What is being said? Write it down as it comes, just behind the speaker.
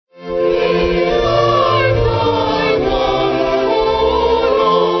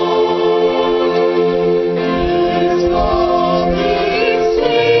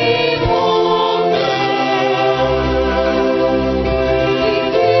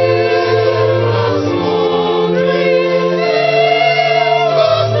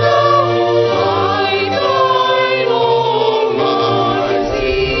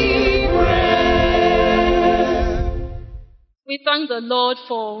Lord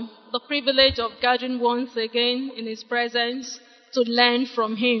for the privilege of gathering once again in His presence to learn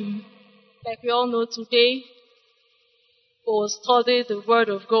from Him. Like we all know today, we'll study the Word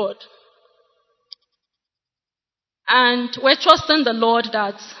of God. And we're trusting the Lord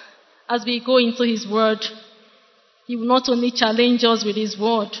that as we go into His Word, He will not only challenge us with His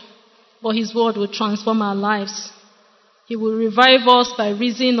Word, but His Word will transform our lives. He will revive us by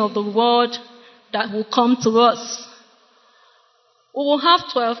reason of the Word that will come to us. We will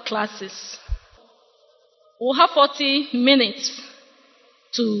have 12 classes. We'll have 40 minutes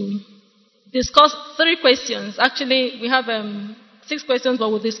to discuss 3 questions. Actually, we have 6 questions, but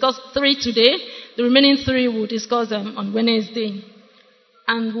we'll discuss 3 today. The remaining 3 we'll discuss on Wednesday.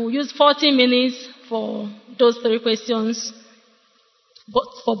 And we'll use 40 minutes for those 3 questions, but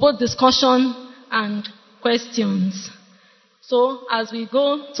for both discussion and questions. So, as we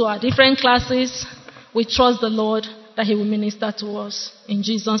go to our different classes, we trust the Lord that He will minister to us. In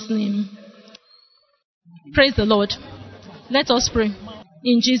Jesus' name. Praise the Lord. Let us pray.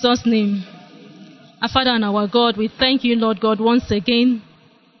 In Jesus' name. Our Father and our God, we thank You, Lord God, once again,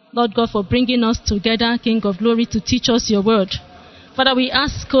 Lord God, for bringing us together, King of Glory, to teach us Your word. Father, we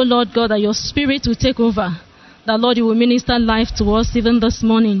ask, oh Lord God, that Your Spirit will take over, that, Lord, You will minister life to us even this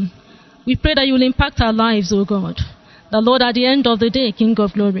morning. We pray that You will impact our lives, oh God. That, Lord, at the end of the day, King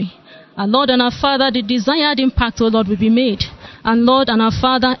of Glory, our Lord and our Father, the desired impact, oh Lord, will be made. And Lord and our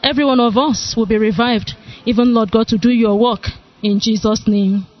Father, every one of us will be revived, even, Lord God, to do Your work. In Jesus'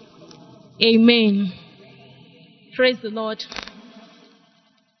 name. Amen. Praise the Lord.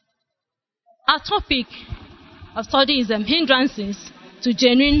 Our topic of study is hindrances to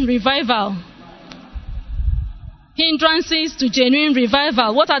genuine revival. Hindrances to genuine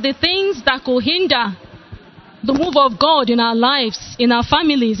revival. What are the things that could hinder the move of God in our lives, in our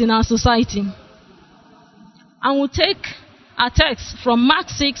families, in our society? And we'll take our text from Mark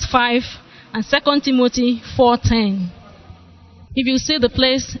 6:5 and 2 Timothy 4:10. If you see the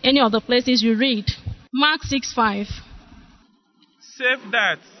place, any of the places you read, Mark 6:5.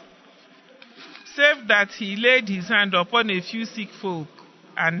 Save that He laid His hand upon a few sick folk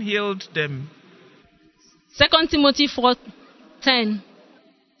and healed them. 2 Timothy 4:10.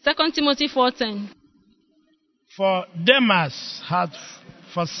 2 Timothy 4:10. For Demas hath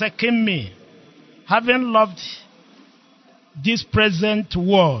forsaken me, having loved this present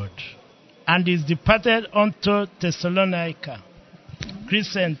world, and is departed unto Thessalonica,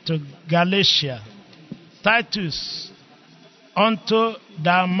 Crescent to Galatia, Titus unto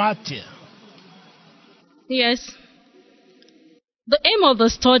Dalmatia. Yes. The aim of the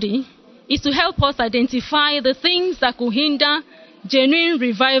study is to help us identify the things that could hinder genuine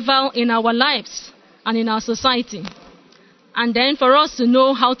revival in our lives and in our society. And then for us to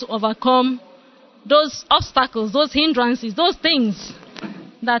know how to overcome those obstacles, those hindrances, those things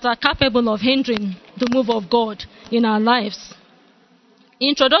that are capable of hindering the move of God in our lives.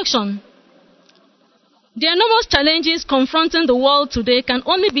 Introduction. The enormous challenges confronting the world today can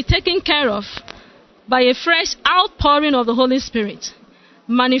only be taken care of by a fresh outpouring of the Holy Spirit,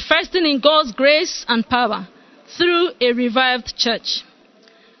 manifesting in God's grace and power through a revived church.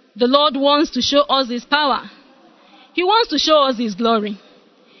 The Lord wants to show us His power. He wants to show us His glory.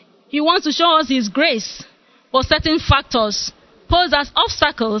 He wants to show us His grace, but certain factors pose as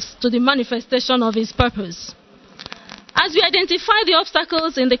obstacles to the manifestation of His purpose. As we identify the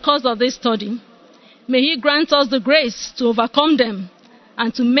obstacles in the course of this study, may He grant us the grace to overcome them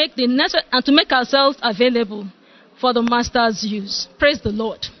and to make ourselves available for the Master's use. Praise the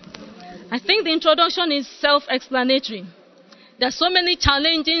Lord. I think the introduction is self-explanatory. There are so many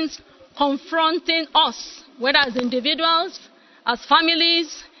challenges confronting us, whether as individuals, as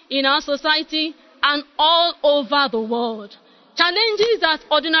families, in our society, and all over the world. Challenges that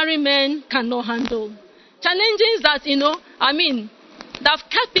ordinary men cannot handle. Challenges that, that have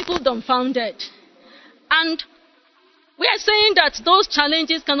kept people dumbfounded. And we are saying that those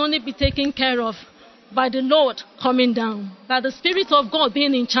challenges can only be taken care of by the Lord coming down, by the Spirit of God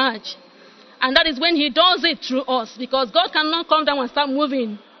being in charge. And that is when He does it through us, because God cannot come down and start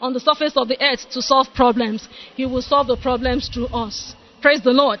moving on the surface of the earth to solve problems. He will solve the problems through us. Praise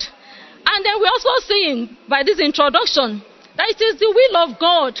the Lord. And then we're also seeing by this introduction that it is the will of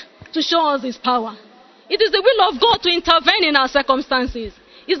God to show us His power. It is the will of God to intervene in our circumstances.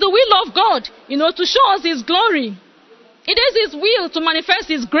 It's the will of God, to show us His glory. It is His will to manifest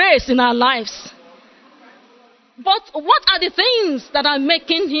His grace in our lives. But what are the things that are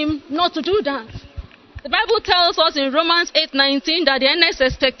making Him not to do that? The Bible tells us in Romans 8:19 that the earnest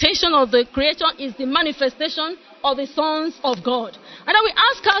expectation of the creature is the manifestation of the sons of God. And then we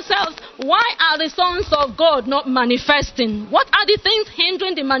ask ourselves, why are the sons of God not manifesting? What are the things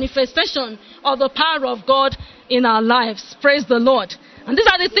hindering the manifestation of the power of God in our lives? Praise the Lord. And these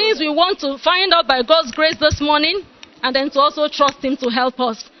are the things we want to find out by God's grace this morning, and then to also trust Him to help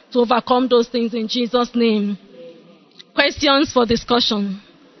us to overcome those things in Jesus' name. Questions for discussion.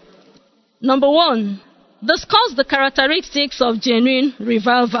 Number 1, discuss the characteristics of genuine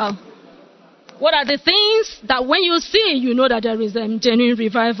revival. What are the things that when you see, you know that there is a genuine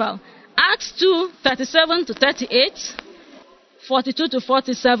revival? Acts 2, 37 to 38, 42 to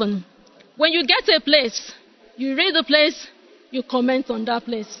 47. When you get to a place, you read the place, you comment on that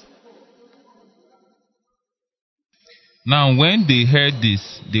place. Now when they heard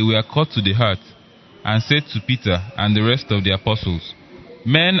this, they were cut to the heart, and said to Peter and the rest of the apostles,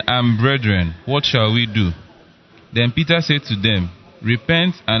 Men and brethren, what shall we do? Then Peter said to them,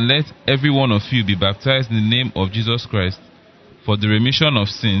 Repent, and let every one of you be baptized in the name of Jesus Christ for the remission of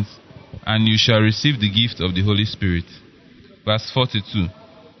sins, and you shall receive the gift of the Holy Spirit. Verse 42.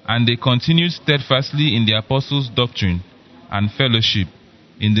 And they continued steadfastly in the apostles' doctrine and fellowship,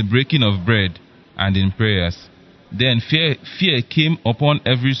 in the breaking of bread, and in prayers. Then fear came upon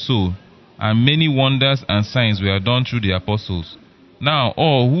every soul, and many wonders and signs were done through the apostles. Now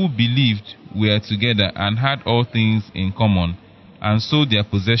all who believed were together and had all things in common, and sold their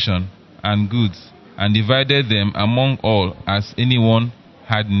possession and goods, and divided them among all as anyone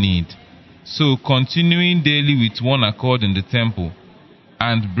had need. So continuing daily with one accord in the temple,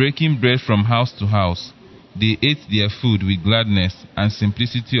 and breaking bread from house to house, they ate their food with gladness and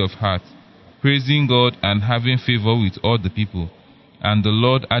simplicity of heart, praising God and having favor with all the people. And the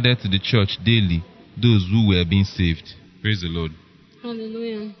Lord added to the church daily those who were being saved. Praise the Lord.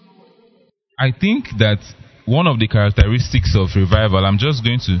 Hallelujah. I think that one of the characteristics of revival, I'm just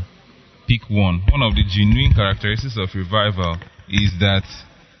going to pick one. One of the genuine characteristics of revival is that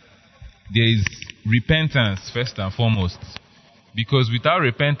there is repentance first and foremost. Because without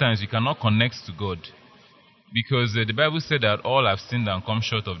repentance, you cannot connect to God. Because the Bible said that all have sinned and come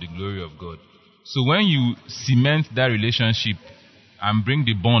short of the glory of God. So when you cement that relationship and bring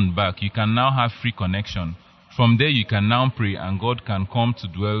the bond back, you can now have free connection. From there, you can now pray, and God can come to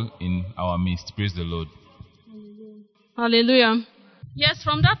dwell in our midst. Praise the Lord. Hallelujah. Yes,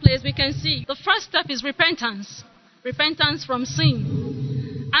 from that place we can see the first step is repentance. Repentance from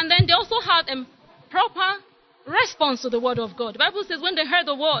sin. And then they also had a proper response to the word of God. The Bible says when they heard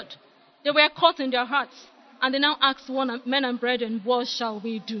the word, they were caught in their hearts. And they now asked men and brethren, what shall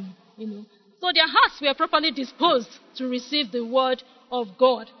we do? So their hearts were properly disposed to receive the word of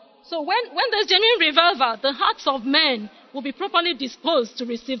God. So when there's genuine revival, the hearts of men will be properly disposed to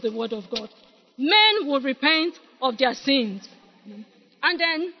receive the word of God. Men will repent of their sins. And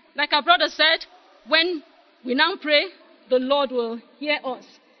then, like our brother said, when we now pray, the Lord will hear us.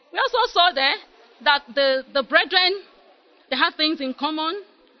 We also saw there that the brethren, they had things in common.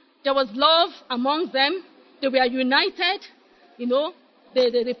 There was love among them. They were united.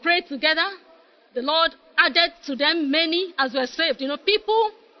 They prayed together. The Lord added to them many as were saved.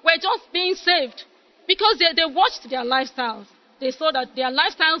 People were just being saved because they watched their lifestyles. They saw that their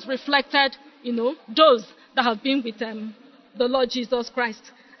lifestyles reflected, those that have been with them, the Lord Jesus Christ.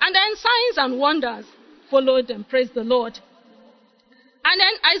 And then signs and wonders followed them. Praise the Lord. And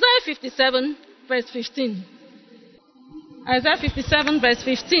then Isaiah 57, verse 15. Isaiah 57, verse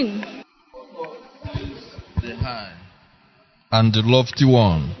 15. The high and the lofty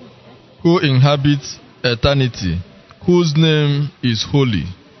one, who inhabits eternity, whose name is holy.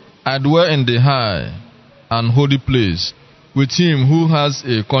 I dwell in the high and holy place, with him who has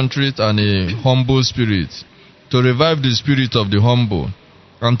a contrite and a humble spirit, to revive the spirit of the humble,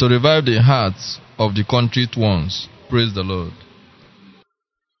 and to revive the hearts of the contrite ones. Praise the Lord.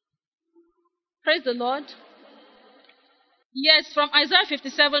 Praise the Lord. Yes, from Isaiah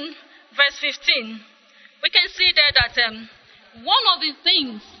 57, verse 15, we can see there that one of the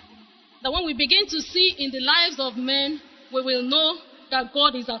things that when we begin to see in the lives of men, we will know that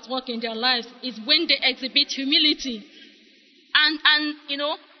God is at work in their lives, is when they exhibit humility. And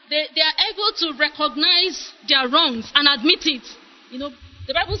they are able to recognize their wrongs and admit it.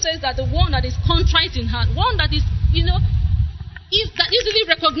 The Bible says that the one that is contrite in heart, one that is, that easily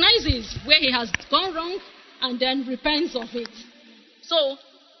recognizes where he has gone wrong and then repents of it. So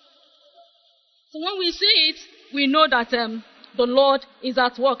when we see it, we know that the Lord is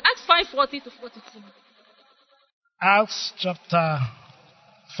at work. Acts 5:40 to 42. Acts chapter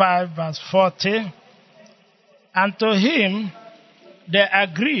 5, verse 40. And to him they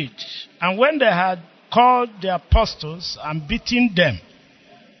agreed, and when they had called the apostles and beaten them,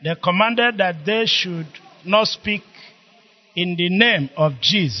 they commanded that they should not speak in the name of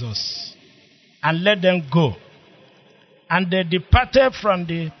Jesus, and let them go. And they departed from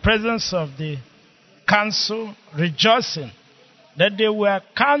the presence of the council, rejoicing that they were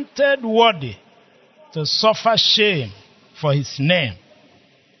counted worthy to suffer shame for his name.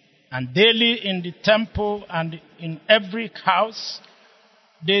 And daily in the temple and in every house,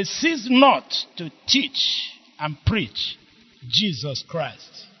 they ceased not to teach and preach Jesus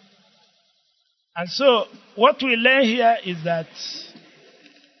Christ. And so, what we learn here is that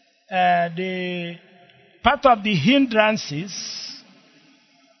the part of the hindrances,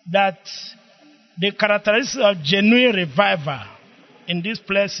 that the characteristic of genuine revival in this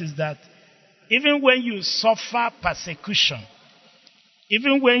place is that even when you suffer persecution,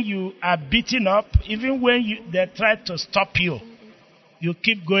 even when you are beaten up, even when they try to stop you, you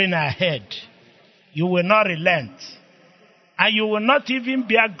keep going ahead. You will not relent. And you will not even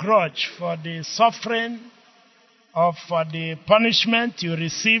bear grudge for the suffering or for the punishment you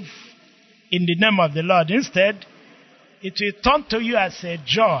receive in the name of the Lord. Instead, it will turn to you as a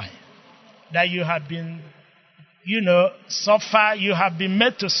joy that you have been, you have been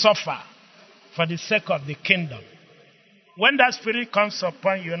made to suffer for the sake of the kingdom. When that spirit comes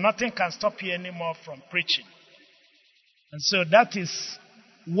upon you, nothing can stop you anymore from preaching. And so that is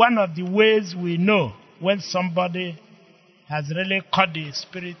one of the ways we know when somebody has really caught the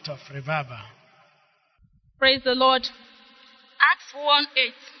spirit of revival. Praise the Lord. Acts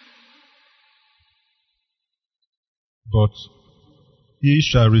 1:8. But ye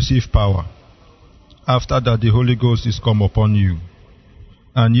shall receive power, after that the Holy Ghost is come upon you,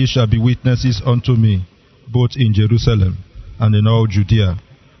 and ye shall be witnesses unto me, both in Jerusalem, and in all Judea,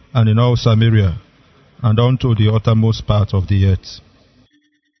 and in all Samaria, and unto the uttermost part of the earth.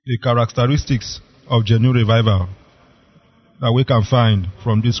 The characteristics of genuine revival that we can find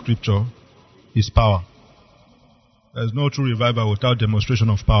from this scripture is power. There is no true revival without demonstration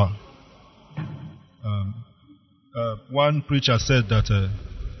of power. One preacher said that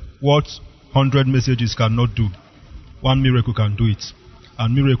what 100 messages cannot do, one miracle can do it.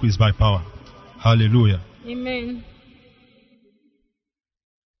 And miracle is by power. Hallelujah. Amen.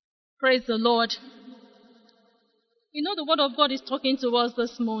 Praise the Lord. The word of God is talking to us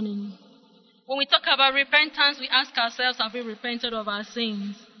this morning. When we talk about repentance, we ask ourselves, have we repented of our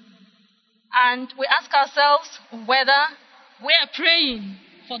sins? And we ask ourselves whether we are praying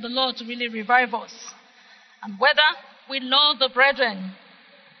for the Lord to really revive us, and whether we love the brethren,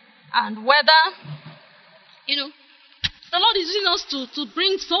 and whether, the Lord is using us to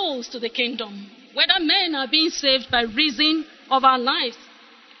bring souls to the kingdom, whether men are being saved by reason of our lives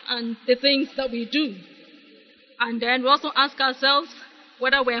and the things that we do. And then we also ask ourselves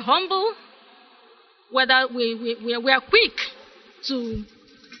whether we're humble, whether we are quick to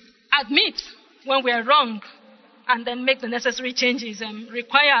admit when we are wrong and then make the necessary changes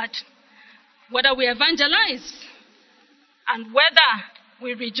required, whether we evangelize, and whether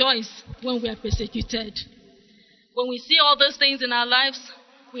we rejoice when we are persecuted. When we see all those things in our lives,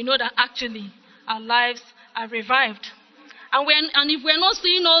 we know that actually our lives are revived. And if we're not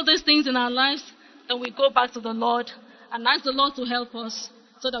seeing all these things in our lives, then we go back to the Lord and ask the Lord to help us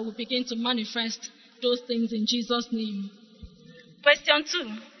so that we begin to manifest those things in Jesus' name. Question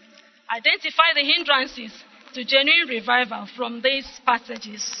 2. Identify the hindrances to genuine revival from these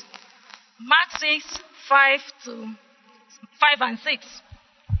passages. Mark 6, 5 and 6.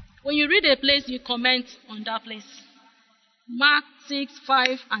 When you read a place, you comment on that place. Mark 6, 5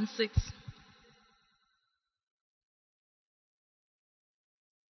 and 6.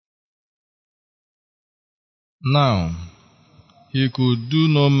 Now, he could do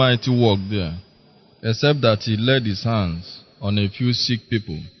no mighty work there, except that he laid his hands on a few sick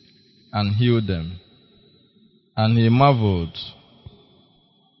people and healed them. And he marveled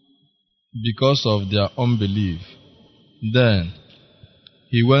because of their unbelief. Then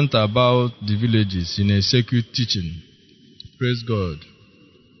he went about the villages in a circuit teaching. Praise God.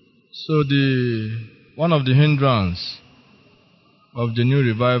 So one of the hindrances of the new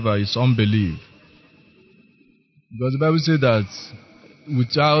revival is unbelief. Because the Bible says that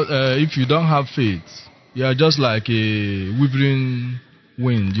if you don't have faith, you are just like a wavering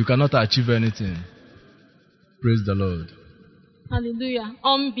wind. You cannot achieve anything. Praise the Lord. Hallelujah.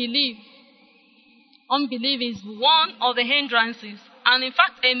 Unbelief. Unbelief is one of the hindrances, and in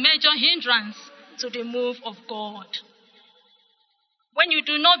fact a major hindrance to the move of God. When you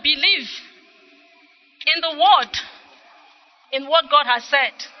do not believe in the word, in what God has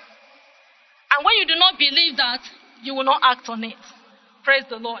said, and when you do not believe that, you will not act on it. Praise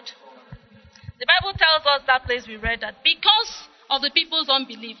the Lord. The Bible tells us, that place we read, that because of the people's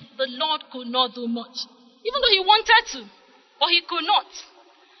unbelief, the Lord could not do much. Even though he wanted to, but he could not.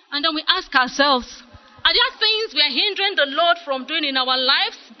 And then we ask ourselves, are there things we are hindering the Lord from doing in our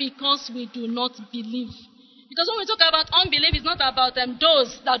lives because we do not believe? Because when we talk about unbelief, it's not about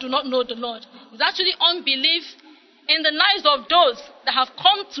those that do not know the Lord. It's actually unbelief in the lives of those that have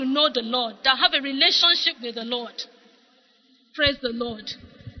come to know the Lord, that have a relationship with the Lord. Praise the Lord.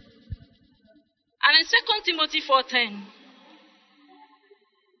 And in 2 Timothy 4:10.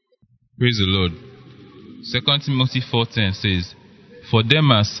 Praise the Lord. 2 Timothy 4:10 says, "For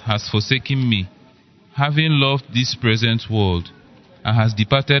Demas has forsaken me, having loved this present world, and has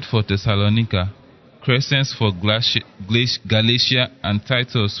departed for Thessalonica, Crescens for Galatia, and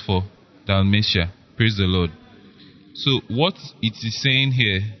Titus for Dalmatia." Praise the Lord. So what it is saying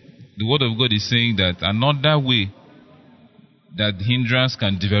here, the word of God is saying that another way that hindrance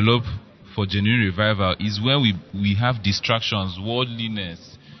can develop for genuine revival is when we have distractions,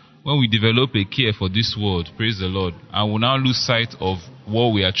 worldliness, when we develop a care for this world, praise the Lord, and we now lose sight of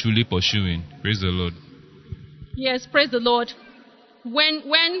what we are truly pursuing. Praise the Lord. Yes, praise the Lord. When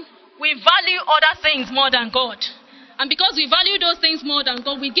we value other things more than God, and because we value those things more than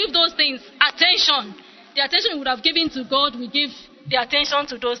God, we give those things attention. The attention we would have given to God, we give the attention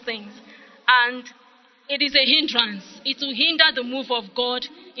to those things. And it is a hindrance. It will hinder the move of God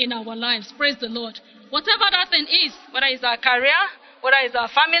in our lives. Praise the Lord. Whatever that thing is, whether it's our career, whether it's our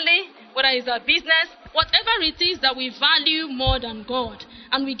family, whether it's our business, whatever it is that we value more than God,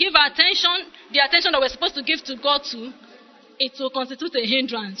 and we give our attention, the attention that we're supposed to give to God to, it will constitute a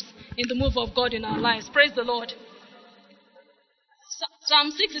hindrance in the move of God in our lives. Praise the Lord.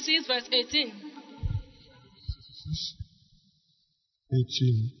 Psalm 66 verse 18.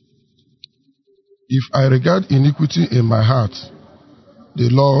 18. If I regard iniquity in my heart, the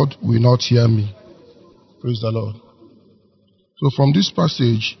Lord will not hear me. Praise the Lord. So from this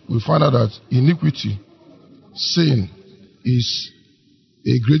passage, we find out that iniquity, sin, is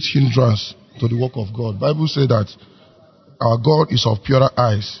a great hindrance to the work of God. The Bible says that our God is of purer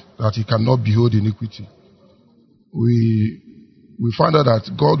eyes, that he cannot behold iniquity. We find out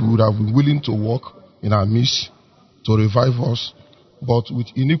that God would have been willing to work in our midst to revive us, but with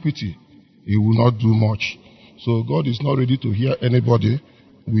iniquity, he will not do much. So God is not ready to hear anybody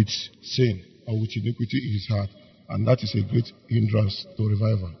with sin or with iniquity in his heart. And that is a great hindrance to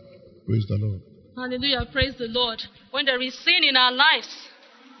revival. Praise the Lord. Hallelujah. Praise the Lord. When there is sin in our lives,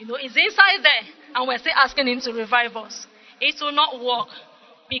 it's inside there, and we're still asking him to revive us, it will not work,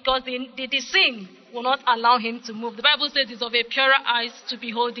 because the sin will not allow him to move. The Bible says it's of a purer eyes to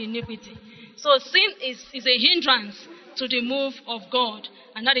behold the iniquity. So sin is a hindrance to the move of God.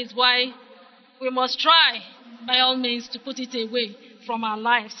 And that is why we must try, by all means, to put it away from our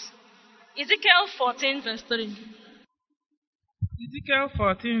lives. Ezekiel 14 verse 3. Ezekiel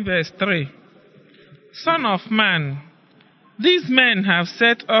 14 verse 3. Son of man, these men have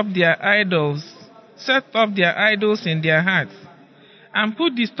set up their idols in their hearts, and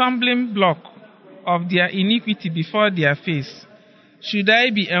put the stumbling block of their iniquity before their face. Should I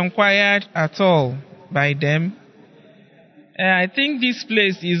be inquired at all by them? I think this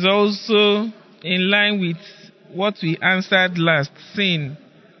place is also in line with what we answered last, sin,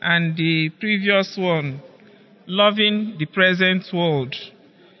 and the previous one, loving the present world.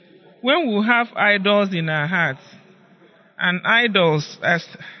 When we have idols in our hearts, and idols, as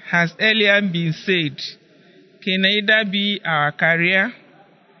has earlier been said, can either be our career,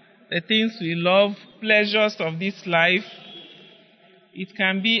 the things we love, pleasures of this life. It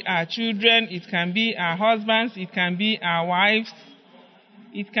can be our children, it can be our husbands, it can be our wives.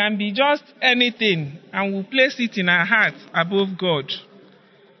 It can be just anything, and we place it in our hearts above God.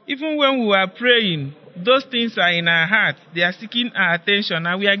 Even when we are praying, those things are in our hearts. They are seeking our attention,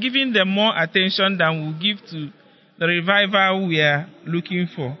 and we are giving them more attention than we give to the revival we are looking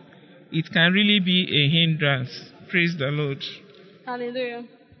for. It can really be a hindrance. Praise the Lord. Hallelujah.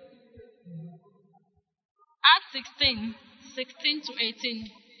 Acts 16 to 18.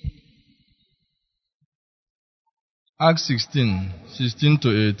 Acts 16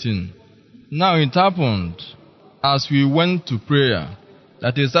 to 18. Now it happened, as we went to prayer,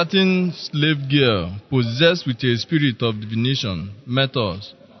 that a certain slave girl, possessed with a spirit of divination, met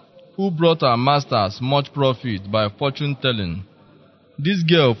us, who brought our masters much profit by fortune telling. This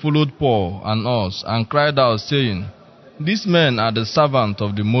girl followed Paul and us, and cried out, saying, These men are the servants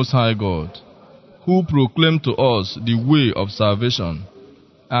of the Most High God, who proclaim to us the way of salvation.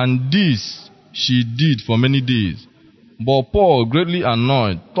 And this she did for many days. But Paul, greatly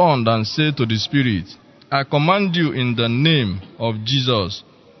annoyed, turned and said to the spirit, I command you in the name of Jesus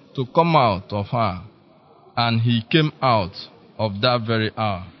to come out of her. And he came out of that very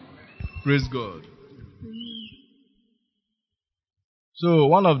hour. Praise God. So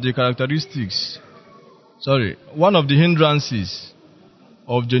one of the hindrances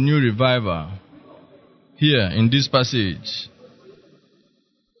of genuine revival here in this passage,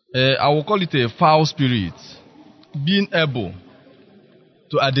 I will call it a foul spirit, being able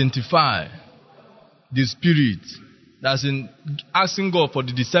to identify the spirit, that's in asking God for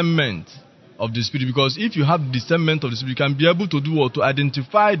the discernment of the spirit, because if you have the discernment of the spirit, you can be able to do what? To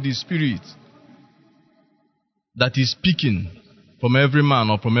identify the spirit that is speaking from every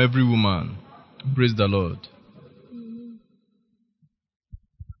man or from every woman. Praise the Lord.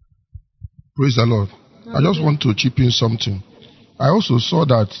 Praise the Lord. I just want to chip in something. I also saw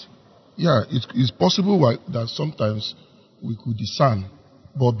that, it is possible that sometimes we could discern,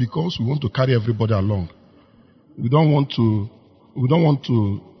 but because we want to carry everybody along, we don't want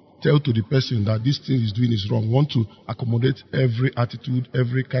to tell to the person that this thing is doing is wrong. We want to accommodate every attitude,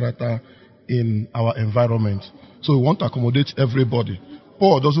 every character in our environment. So we want to accommodate everybody.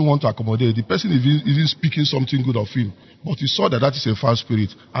 Paul doesn't want to accommodate. The person isn't speaking something good of him, but he saw that is a foul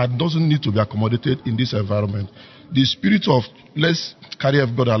spirit and doesn't need to be accommodated in this environment. The spirit of let's carry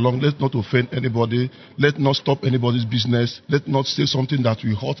everybody along, let's not offend anybody, let's not stop anybody's business, let's not say something that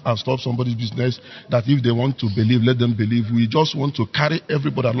will hurt and stop somebody's business, that if they want to believe, let them believe. We just want to carry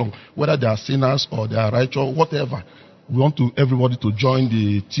everybody along, whether they are sinners or they are righteous, whatever. We want everybody to join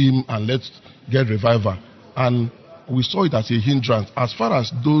the team and let's get revival. And we saw it as a hindrance. As far as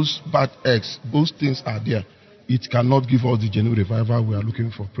those bad eggs, those things are there, it cannot give us the genuine revival we are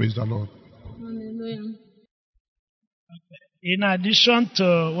looking for. Praise the Lord. Hallelujah. In addition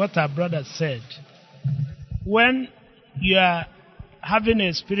to what our brother said, when you are having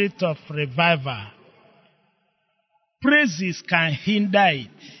a spirit of revival, praises can hinder it.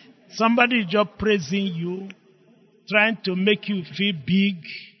 Somebody is just praising you, trying to make you feel big,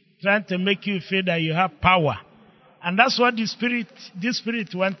 trying to make you feel that you have power. And that's what this spirit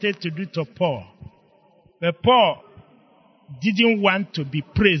wanted to do to Paul. But Paul didn't want to be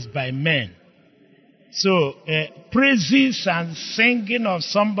praised by men. So praises and singing of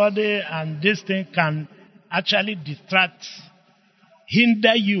somebody and this thing can actually distract,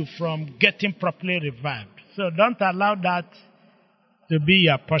 hinder you from getting properly revived. So don't allow that to be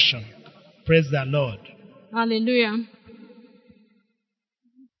your portion. Praise the Lord. Hallelujah.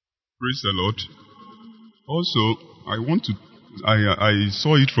 Praise the Lord. Also, I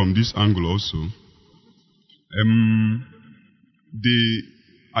saw it from this angle also.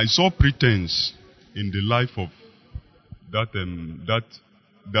 I saw pretense in the life of that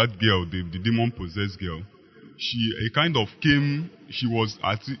girl, the demon-possessed girl. She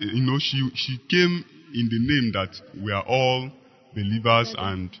came in the name that we are all believers,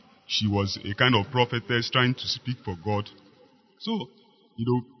 and she was a kind of prophetess trying to speak for God. So,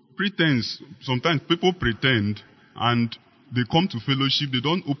 pretense, sometimes people pretend and they come to fellowship, they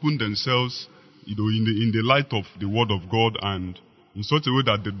don't open themselves, in the light of the word of God, and in such a way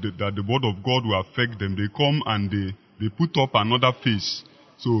that the word of God will affect them. They come and they put up another face.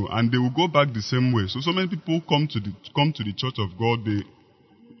 So, and they will go back the same way. So many people come to the church of God, they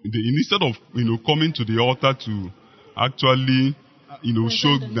instead of coming to the altar to actually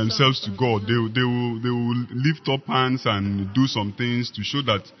show themselves to God, they will lift up hands and do some things to show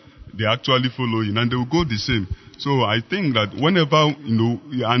that they actually follow him, and they will go the same. So I think that whenever,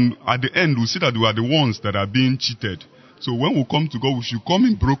 and at the end we see that we are the ones that are being cheated. So when we come to God, we should come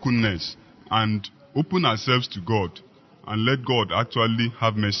in brokenness and open ourselves to God and let God actually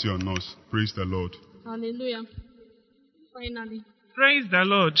have mercy on us. Praise the Lord. Hallelujah. Finally. Praise the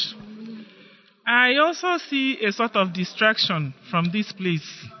Lord. I also see a sort of distraction from this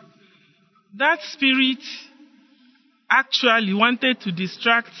place. That spirit actually wanted to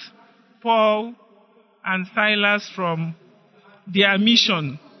distract Paul and Silas from their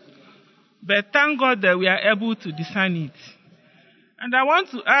mission. But thank God that we are able to discern it. And I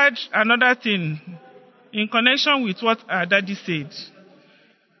want to add another thing in connection with what our daddy said.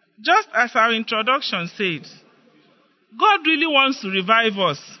 Just as our introduction said, God really wants to revive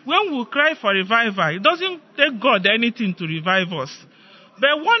us. When we cry for revival, it doesn't take God anything to revive us.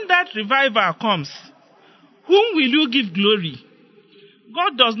 But when that revival comes, whom will you give glory?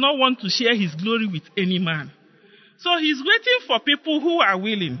 God does not want to share his glory with any man. So he's waiting for people who are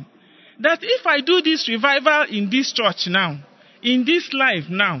willing. That if I do this revival in this church now, in this life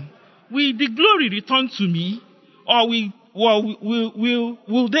now, will the glory return to me? Or will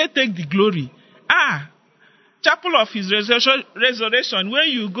they take the glory? Chapel of his resurrection, when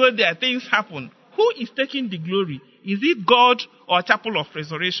you go there, things happen. Who is taking the glory? Is it God or Chapel of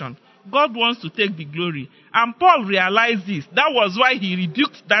Resurrection? God wants to take the glory. And Paul realized this. That was why he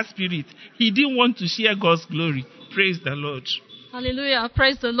rebuked that spirit. He didn't want to share God's glory. Praise the Lord. Hallelujah.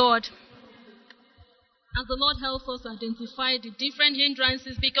 Praise the Lord. As the Lord helps us identify the different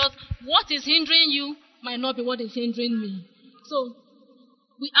hindrances, because what is hindering you might not be what is hindering me. So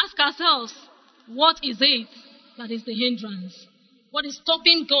we ask ourselves, what is it that is the hindrance? What is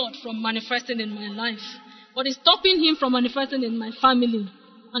stopping God from manifesting in my life? What is stopping Him from manifesting in my family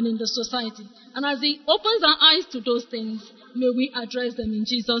and in the society? And as He opens our eyes to those things, may we address them in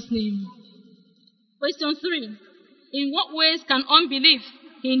Jesus' name. Question 3. In what ways can unbelief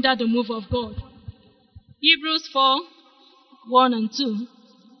hinder the move of God? Hebrews 4, 1 and 2.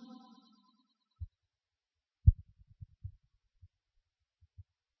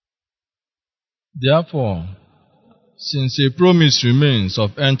 Therefore, since a promise remains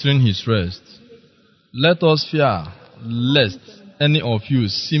of entering his rest, let us fear lest any of you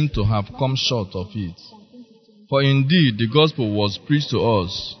seem to have come short of it. For indeed the gospel was preached to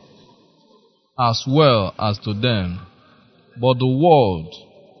us as well as to them, but the word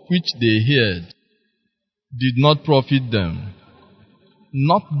which they heard did not profit them,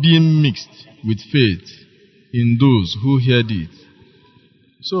 not being mixed with faith in those who heard it.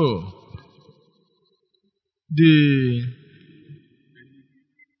 So, the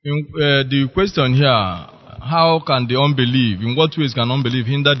question here, how can the unbelief, in what ways can unbelief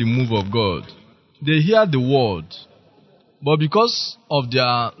hinder the move of God? They hear the word, but because of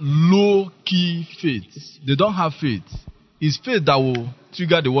their low-key faith, they don't have faith. It's faith that will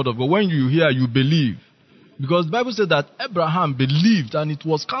trigger the word of God. When you hear, you believe. Because the Bible said that Abraham believed and it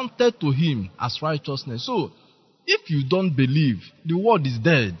was counted to him as righteousness. So, if you don't believe, the word is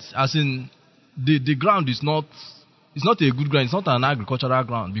dead. As in, the ground is not, it's not a good ground, it's not an agricultural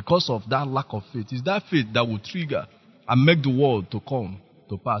ground because of that lack of faith. It's that faith that will trigger and make the word to come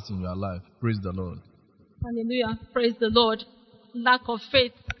to pass in your life. Praise the Lord. Hallelujah. Praise the Lord. Lack of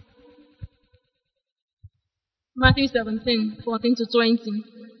faith. Matthew 17, 14 to 20.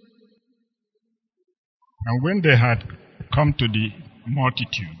 And when they had come to the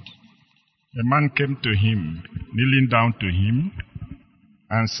multitude, a man came to him, kneeling down to him,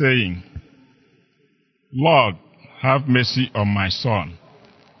 and saying, Lord, have mercy on my son,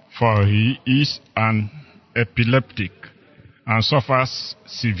 for he is an epileptic and suffers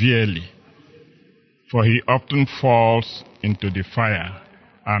severely, for he often falls into the fire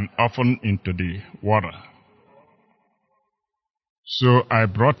and often into the water. So I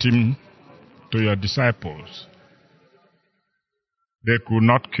brought him to your disciples. They could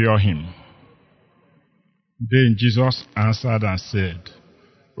not cure him. Then Jesus answered and said,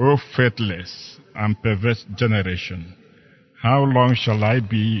 O faithless and perverse generation, how long shall I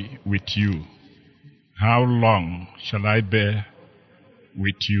be with you? How long shall I bear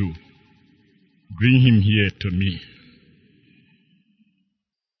with you? Bring him here to me.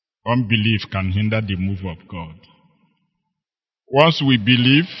 Unbelief can hinder the move of God. Once we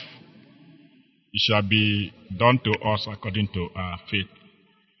believe, it shall be done to us according to our faith.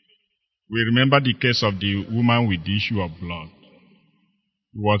 We remember the case of the woman with the issue of blood.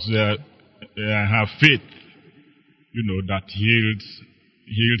 It was her faith, that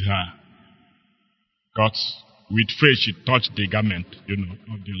healed her. Because with faith she touched the garment, of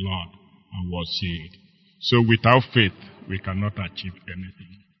the Lord and was healed. So without faith, we cannot achieve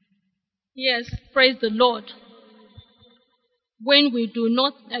anything. Yes, praise the Lord. When we do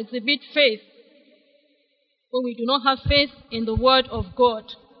not exhibit faith, when we do not have faith in the word of God,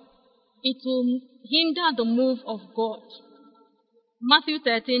 it will hinder the move of God. Matthew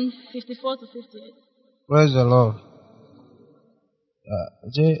 13, 54 to 58. Praise the Lord.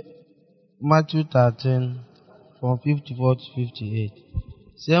 Matthew 13, from 54 to 58.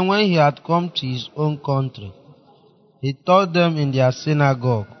 Saying, when he had come to his own country, he taught them in their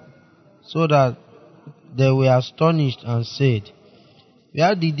synagogue, so that they were astonished and said,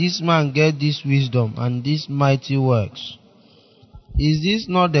 where did this man get this wisdom and these mighty works? Is this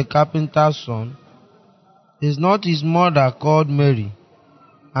not the carpenter's son? Is not his mother called Mary,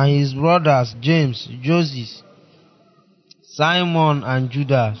 and his brothers James, Joseph, Simon, and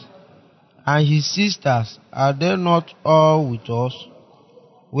Judas, and his sisters, are they not all with us?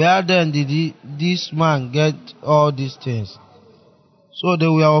 Where then did this man get all these things? So they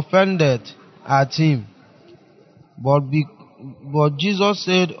were offended at him. But Jesus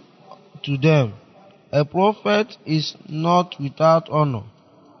said to them, a prophet is not without honor,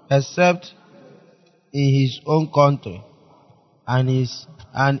 except in his own country and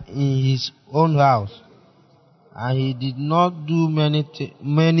in his own house. And he did not do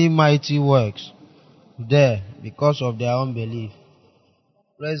many mighty works there because of their unbelief.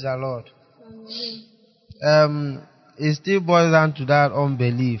 Praise the Lord. It still boils down to that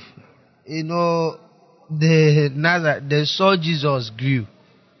unbelief. they saw Jesus grew.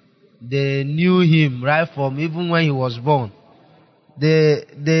 They knew him right from even when he was born. They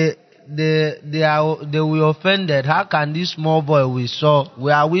were offended. How can this small boy we saw,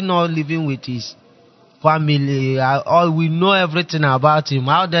 where are we not living with his family? All we know everything about him.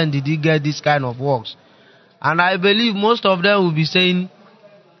 How then did he get this kind of works? And I believe most of them will be saying,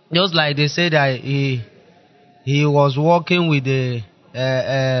 just like they said that he was working with the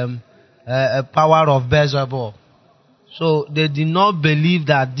power of Beelzebub. So they did not believe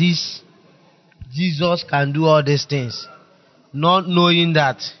that this Jesus can do all these things, not knowing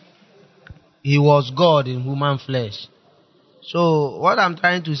that he was God in human flesh. So what I'm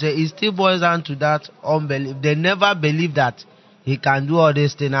trying to say, it still boils down to that unbelief. They never believed that he can do all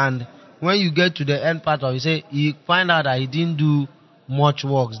these things, and when you get to the end part of it, say you find out that he didn't do much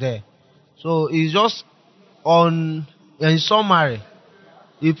works there. So it's just in summary,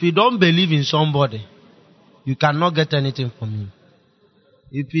 if you don't believe in somebody, you cannot get anything from him.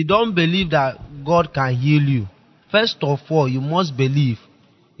 If you don't believe that God can heal you, first of all, you must believe.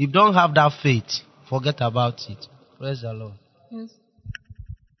 If you don't have that faith, forget about it. Praise the Lord.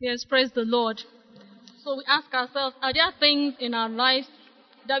 Yes, praise the Lord. So we ask ourselves, are there things in our lives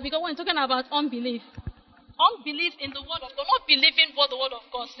that because when talking about unbelief in the word of God, not believing what the word of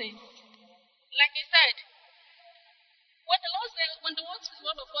God says. Like he said, when the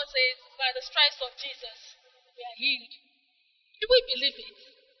word of God says, by the stripes of Jesus, we are healed. Do we believe it?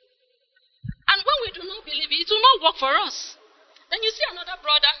 And when we do not believe it, it will not work for us. Then you see another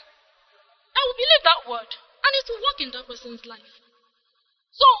brother that will believe that word, and it will work in that person's life.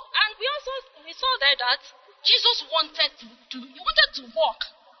 So, and we saw there that Jesus wanted to walk.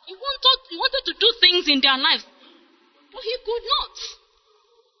 He wanted to do things in their lives, but he could not.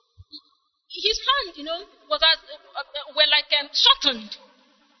 His hand, were like shortened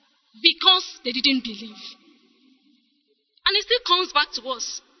because they didn't believe. And it still comes back to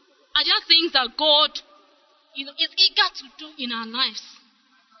us. Are there things that God, is eager to do in our lives?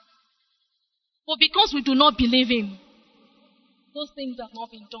 But because we do not believe him, those things have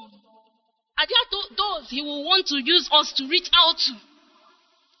not been done. Are there those he will want to use us to reach out to?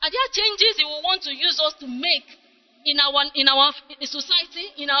 Are there changes he will want to use us to make in our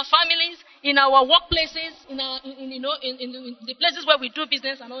society, in our families, in our workplaces, in the places where we do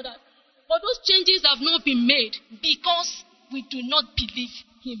business and all that? But those changes have not been made because we do not believe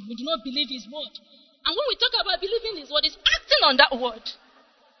him. We do not believe his word. And when we talk about believing his word, it's acting on that word.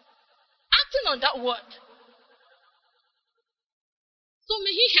 Acting on that word. So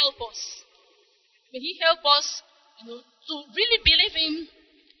may he help us. May he help us to really believe him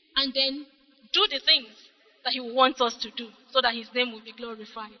and then do the things that he wants us to do so that his name will be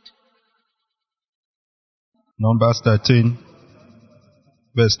glorified. Numbers 13,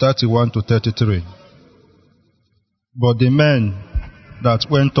 verse 31 to 33. But the men that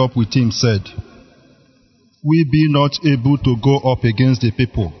went up with him said, We be not able to go up against the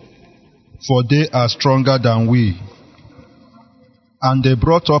people, for they are stronger than we. And they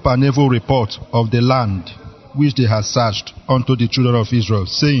brought up an evil report of the land which they had searched unto the children of Israel,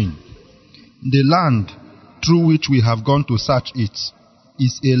 saying, The land through which we have gone to search it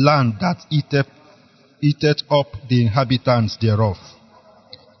is a land that eateth up the inhabitants thereof.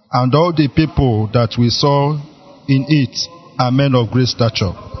 And all the people that we saw in it are men of great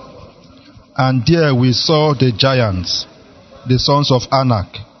stature. And there we saw the giants, the sons of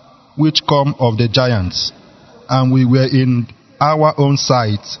Anak, which come of the giants, and we were in our own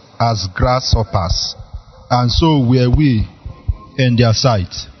sight as grasshoppers, and so were we in their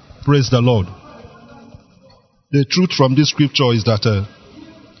sight. Praise the Lord. The truth from this scripture is that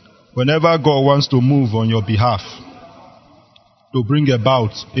whenever God wants to move on your behalf, to bring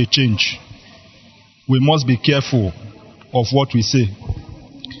about a change, we must be careful of what we say,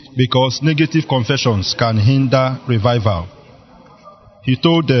 because negative confessions can hinder revival. He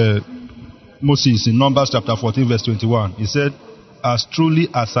told Moses in Numbers chapter 14 verse 21, he said, As truly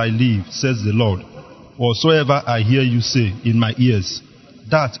as I live, says the Lord, whatsoever I hear you say in my ears,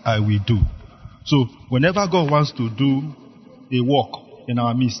 that I will do. So whenever God wants to do a work in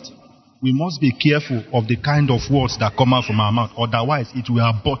our midst, we must be careful of the kind of words that come out from our mouth. Otherwise, it will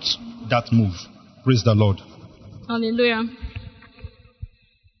abort that move. Praise the Lord. Hallelujah.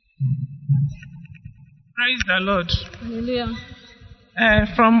 Praise the Lord. Hallelujah.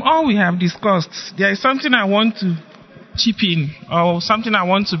 From all we have discussed, there is something I want to chip in, or something I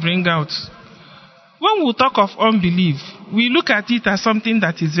want to bring out. When we talk of unbelief, we look at it as something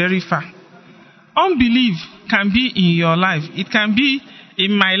that is very far. Unbelief can be in your life. It can be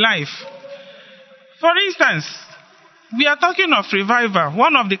in my life. For instance, We are talking of revival.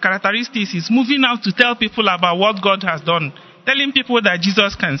 One of the characteristics is moving out to tell people about what God has done, telling people that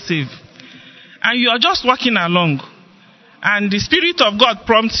Jesus can save. And you are just walking along, and the Spirit of God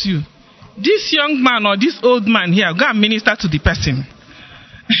prompts you. This young man or this old man here, go and minister to the person.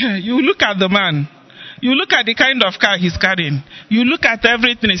 You look at the man. You look at the kind of car he's carrying. You look at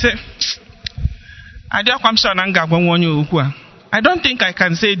everything. You say, I don't think I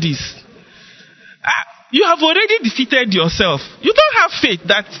can say this. You have already defeated yourself. You don't have faith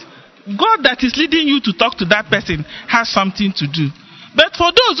that God that is leading you to talk to that person has something to do. But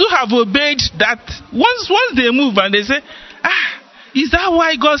for those who have obeyed that, once they move and they say, is that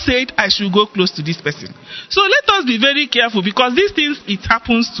why God said I should go close to this person? So let us be very careful, because these things, it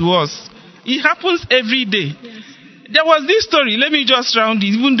happens to us. It happens every day. Yes. There was this story, let me just round it,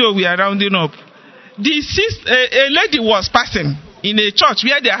 even though we are rounding up. A lady was passing in a church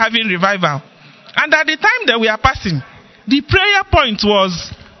where they are having revival. And at the time that we are passing, the prayer point was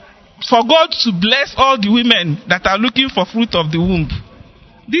for God to bless all the women that are looking for fruit of the womb.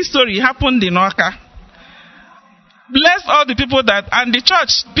 This story happened in Oka. Bless all the people and the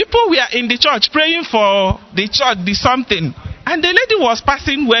church, people were in the church praying for the church, the something. And the lady was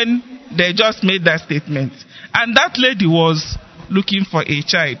passing when they just made that statement. And that lady was looking for a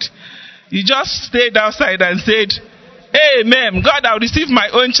child. He just stayed outside and said, Amen. God, I'll receive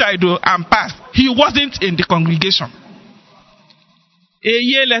my own child and pass. He wasn't in the congregation. A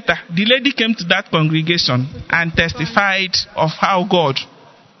year later, the lady came to that congregation and testified of how God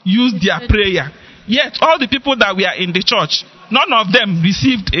used their prayer. Yet, all the people that were in the church, none of them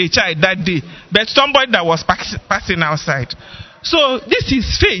received a child that day, but somebody that was passing outside. So, this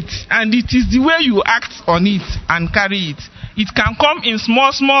is faith, and it is the way you act on it and carry it. It can come in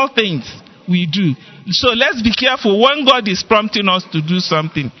small, small things we do. So let's be careful when God is prompting us to do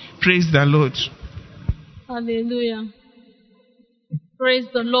something. Praise the Lord. Hallelujah. Praise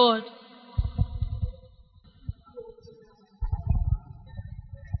the Lord.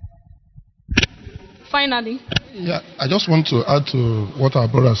 Finally. Yeah, I just want to add to what our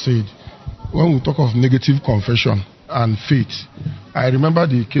brother said. When we talk of negative confession and faith, I remember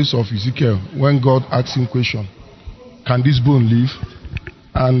the case of Ezekiel when God asked him question, can this bone live?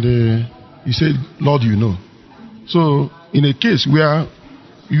 And he said, Lord, you know. So, in a case where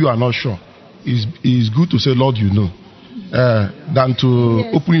you are not sure, it's good to say, Lord, you know, than to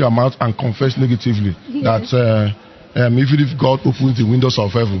open your mouth and confess negatively that even if God opens the windows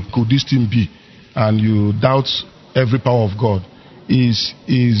of heaven, could this thing be? And you doubt every power of God.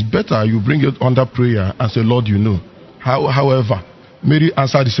 Is better you bring it under prayer and say, Lord, you know. However, Mary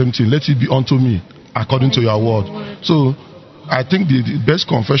answered the same thing. Let it be unto me according to your word. So, I think the best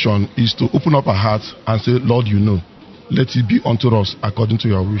confession is to open up our heart and say, Lord, you know. Let it be unto us according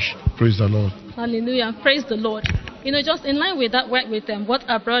to your wish. Praise the Lord. Hallelujah. Praise the Lord. Just in line with that, with what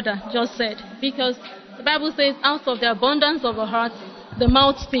our brother just said, because the Bible says, out of the abundance of our heart, the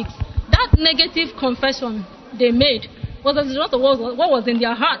mouth speaks. That negative confession they made was as a result of what was in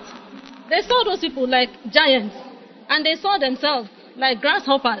their heart. They saw those people like giants, and they saw themselves like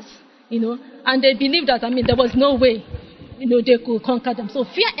grasshoppers, and they believed that, there was no way, they could conquer them. So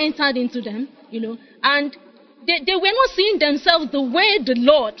fear entered into them, and they were not seeing themselves the way the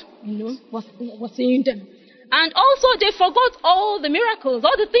Lord, was seeing them. And also they forgot all the miracles,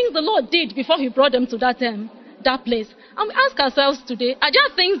 all the things the Lord did before he brought them to that place. And we ask ourselves today, are there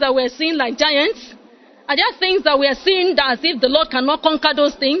things that we're seeing like giants? Are there things that we're seeing that as if the Lord cannot conquer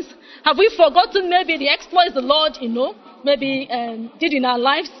those things? Have we forgotten maybe the exploits the Lord, maybe did in our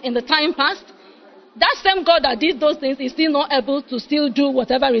lives in the time past? That same God that did those things is still not able to still do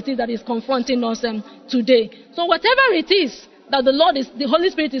whatever it is that is confronting us today. So whatever it is that the Holy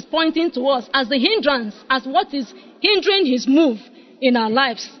Spirit is pointing to us as the hindrance, as what is hindering his move in our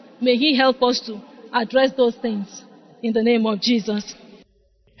lives, may he help us to address those things in the name of Jesus.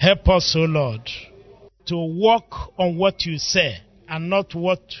 Help us, O Lord, to walk on what you say and not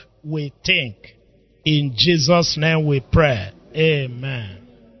what we think. In Jesus' name we pray. Amen.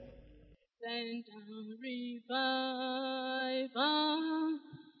 Send and revive us,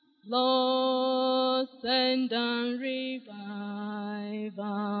 Lord, send and revive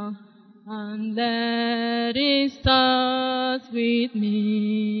us, and let it start with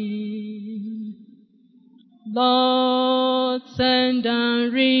me. Lord, send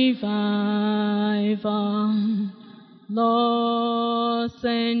and revive us. Lord,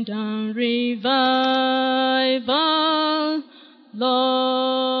 send and revive us.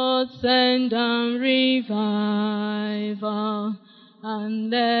 Lord, send and revive us, and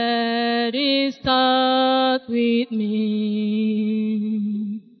let it start with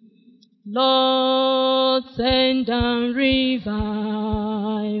me. Lord, send down revival.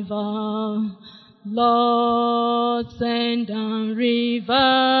 Lord, send down revival.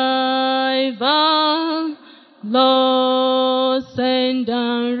 Lord, send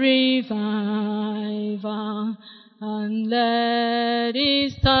down revival. And let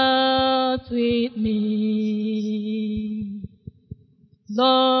it start with me.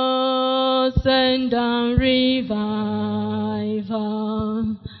 Lord, send down revival.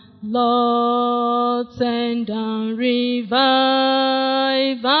 Lord, send down revival.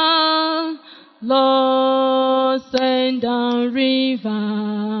 Lord, send down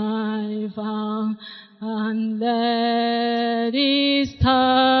revival. And let it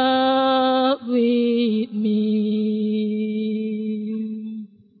start with me.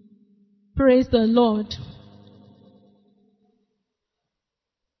 Praise the Lord.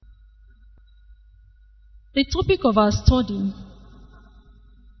 The topic of our study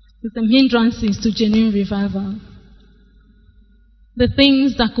is the hindrances to genuine revival. The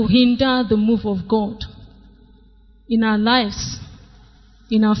things that could hinder the move of God in our lives,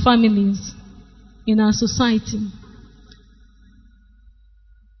 in our families, in our society.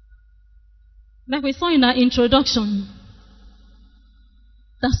 Like we saw in our introduction,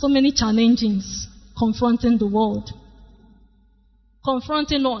 there are so many challenges confronting the world,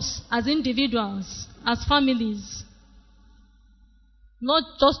 confronting us as individuals, as families, not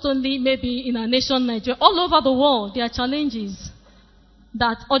just only maybe in our nation, Nigeria, all over the world. There are challenges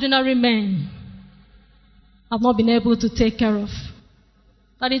that ordinary men have not been able to take care of.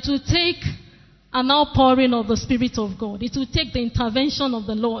 That it will take an outpouring of the Spirit of God. It will take the intervention of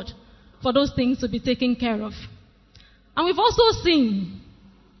the Lord for those things to be taken care of. And we've also seen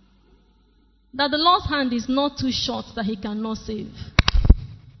that the Lord's hand is not too short that He cannot save.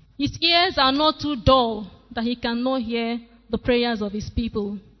 His ears are not too dull that He cannot hear the prayers of His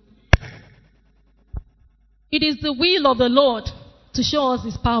people. It is the will of the Lord to show us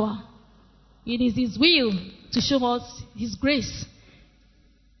His power. It is His will to show us His grace.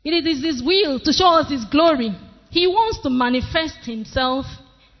 It is His will to show us His glory. He wants to manifest Himself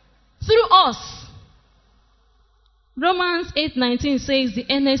through us. Romans 8:19 says the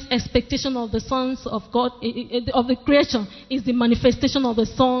earnest expectation of the sons of God, of the creation, is the manifestation of the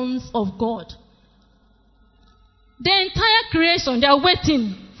sons of God. The entire creation, they are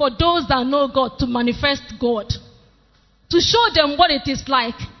waiting for those that know God to manifest God, to show them what it is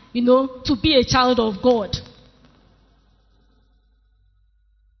like, to be a child of God.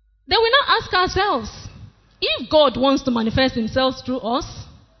 Then we now ask ourselves, if God wants to manifest Himself through us,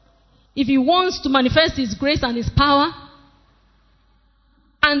 if He wants to manifest His grace and His power,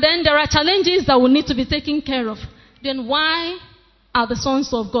 and then there are challenges that will need to be taken care of, then why are the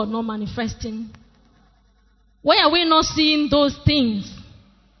sons of God not manifesting? Why are we not seeing those things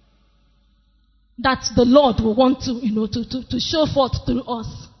that the Lord will want to show forth through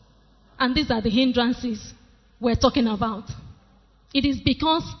us? And these are the hindrances we're talking about. It is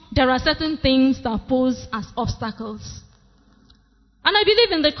because there are certain things that pose as obstacles. And I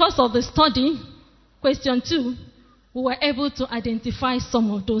believe in the course of the study, question 2, we were able to identify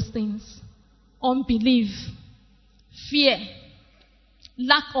some of those things. Unbelief, fear,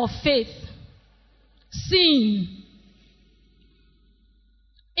 lack of faith, sin,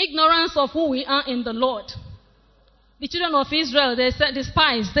 ignorance of who we are in the Lord. The children of Israel, the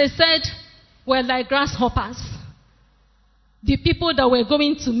spies, they said, we're like grasshoppers. The people that we're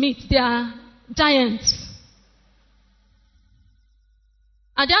going to meet, they are giants.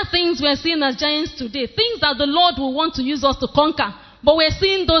 Are there things we're seeing as giants today? Things that the Lord will want to use us to conquer. But we're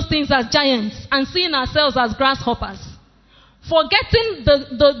seeing those things as giants and seeing ourselves as grasshoppers. Forgetting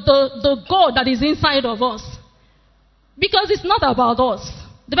the God that is inside of us. Because it's not about us.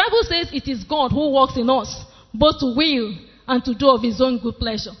 The Bible says it is God who works in us, both to will and to do of His own good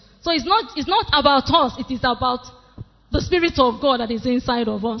pleasure. So it's not about us, it is about the Spirit of God that is inside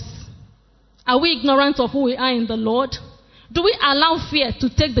of us. Are we ignorant of who we are in the Lord? Do we allow fear to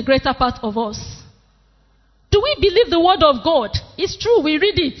take the greater part of us? Do we believe the word of God? It's true, we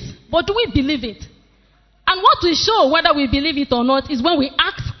read it, but do we believe it? And what will show whether we believe it or not is when we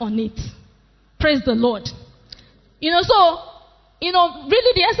act on it. Praise the Lord. Really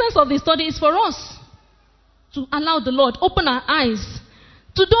the essence of the study is for us to allow the Lord open our eyes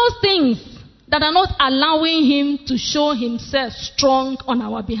to those things that are not allowing Him to show Himself strong on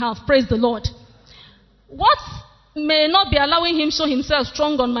our behalf. Praise the Lord. What may not be allowing Him show Himself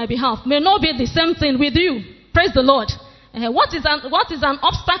strong on my behalf may not be the same thing with you. Praise the Lord. What is an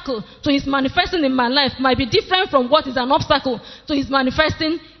obstacle to His manifesting in my life might be different from what is an obstacle to His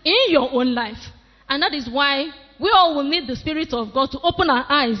manifesting in your own life. And that is why we all will need the Spirit of God to open our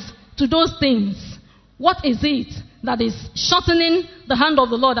eyes to those things What is it that is shortening the hand of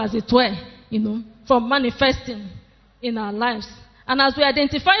the Lord, as it were, from manifesting in our lives? And as we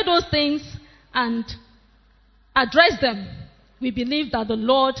identify those things and address them, we believe that the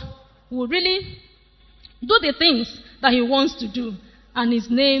Lord will really do the things that He wants to do, and His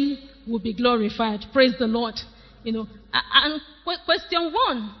name will be glorified. Praise the Lord. And question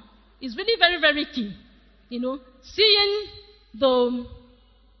 1 is really very, very key. Seeing the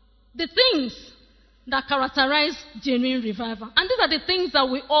things that characterize genuine revival. And these are the things that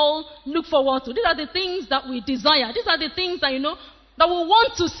we all look forward to. These are the things that we desire. These are the things that, that we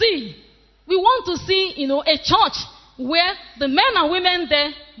want to see. We want to see, a church where the men and women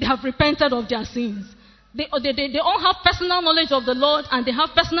there, they have repented of their sins. They all have personal knowledge of the Lord, and they have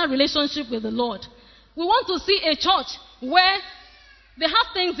personal relationship with the Lord. We want to see a church where they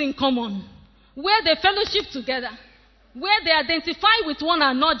have things in common, where they fellowship together, where they identify with one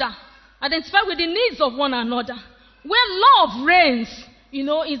another, identify with the needs of one another, where love reigns.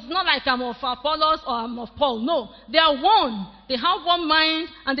 It's not like I'm of Apollos or I'm of Paul. No, they are one. They have one mind,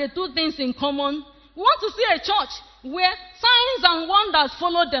 and they do things in common. We want to see a church where signs and wonders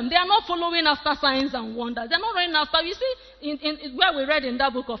follow them. They are not following after signs and wonders. They are not running after. You see, in where we read in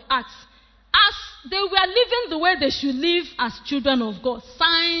that book of Acts, as they were living the way they should live as children of God,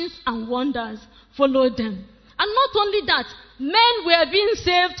 signs and wonders followed them. And not only that, men were being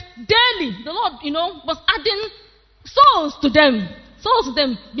saved daily. The Lord, was adding souls to them.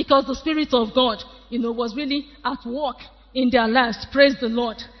 Because the Spirit of God, was really at work in their lives. Praise the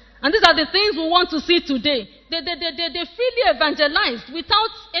Lord. And these are the things we want to see today. They freely evangelized without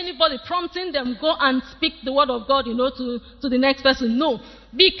anybody prompting them, go and speak the word of God, to the next person. No.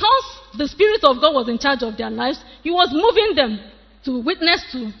 Because the Spirit of God was in charge of their lives, He was moving them to witness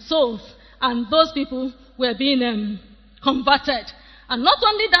to souls. And those people were being converted. And not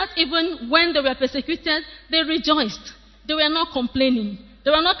only that, even when they were persecuted, they rejoiced. They were not complaining.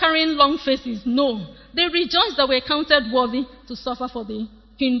 They were not carrying long faces. No. They rejoiced that were counted worthy to suffer for the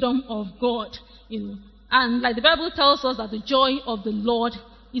kingdom of God. And like the Bible tells us, that the joy of the Lord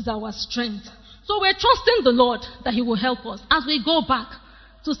is our strength. So we're trusting the Lord that He will help us as we go back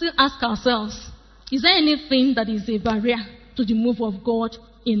to still ask ourselves, is there anything that is a barrier to the move of God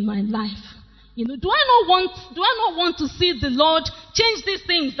in my life? Do I not want to see the Lord change these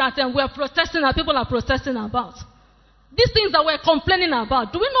things that we are protesting, that people are protesting about? These things that we're complaining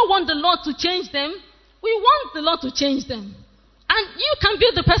about, do we not want the Lord to change them? We want the Lord to change them. And you can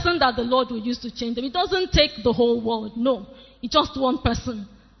be the person that the Lord will use to change them. It doesn't take the whole world. No. It's just one person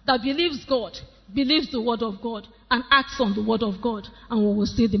that believes God, believes the word of God, and acts on the word of God. And we will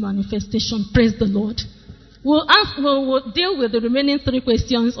see the manifestation. Praise the Lord. We'll deal with the remaining 3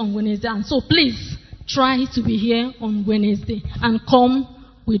 questions on Wednesday. And so please try to be here on Wednesday and come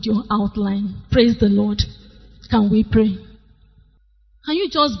with your outline. Praise the Lord. Can we pray? Can you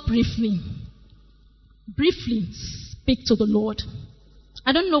just briefly speak to the Lord?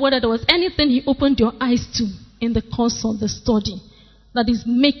 I don't know whether there was anything He opened your eyes to in the course of the study that is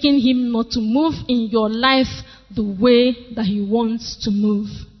making Him not to move in your life the way that He wants to move.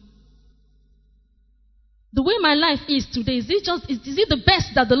 The way my life is today, is it the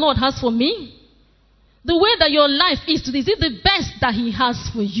best that the Lord has for me? The way that your life is today, is it the best that He has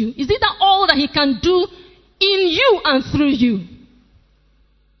for you? Is it that all that He can do in you and through you?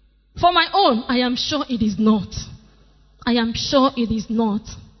 For my own, I am sure it is not. I am sure it is not.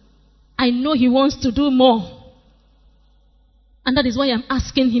 I know He wants to do more. And that is why I'm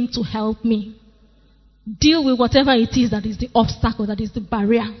asking Him to help me deal with whatever it is that is the obstacle, that is the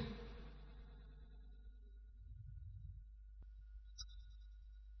barrier.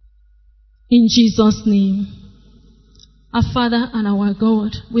 In Jesus' name. Our Father and our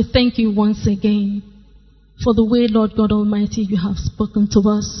God, we thank You once again for the way, Lord God Almighty, You have spoken to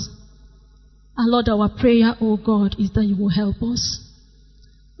us. And Lord, our prayer, oh God, is that You will help us.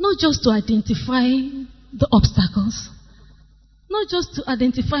 Not just to identify the obstacles. Not just to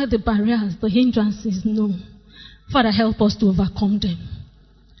identify the barriers, the hindrances, no. Father, help us to overcome them.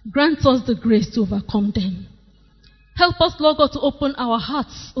 Grant us the grace to overcome them. Help us, Lord God, to open our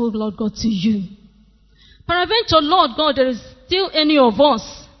hearts, oh Lord God, to You. Peradventure, Lord God, there is still any of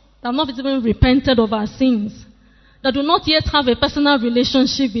us that have not even repented of our sins, that do not yet have a personal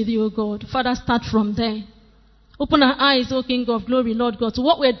relationship with You, O God. Father, start from there. Open our eyes, O King of Glory, Lord God, to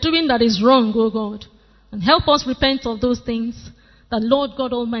what we're doing that is wrong, O God. And help us repent of those things that, Lord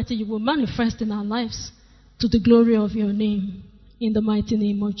God Almighty, You will manifest in our lives to the glory of Your name. In the mighty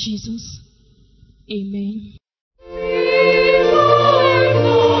name of Jesus. Amen.